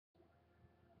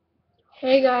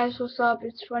Hey guys, what's up?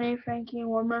 It's Funny Frankie and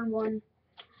Warmer1,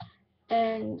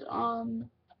 and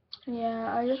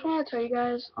yeah, I just want to tell you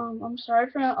guys, I'm sorry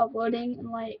for not uploading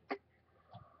in like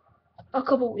a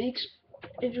couple weeks.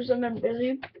 It's just I've been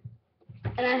busy,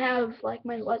 and I have like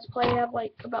my Let's Play. I have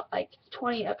like about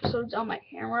 20 episodes on my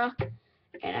camera,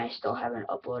 and I still haven't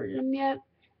uploaded them yet.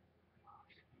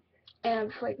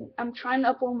 And I'm trying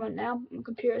to upload them now. My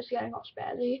computer is getting all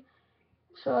spazzy,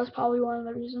 so that's probably one of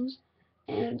the reasons.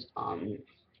 And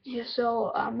yeah,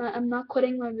 so I'm not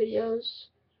quitting my videos.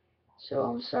 So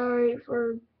I'm sorry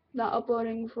for not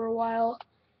uploading for a while.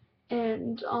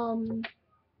 And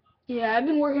yeah, I've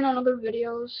been working on other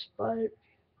videos, but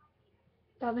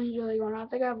nothing's really going on. I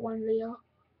think I have one video.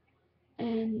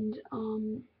 And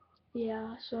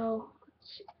yeah, so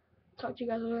talk to you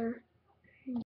guys later.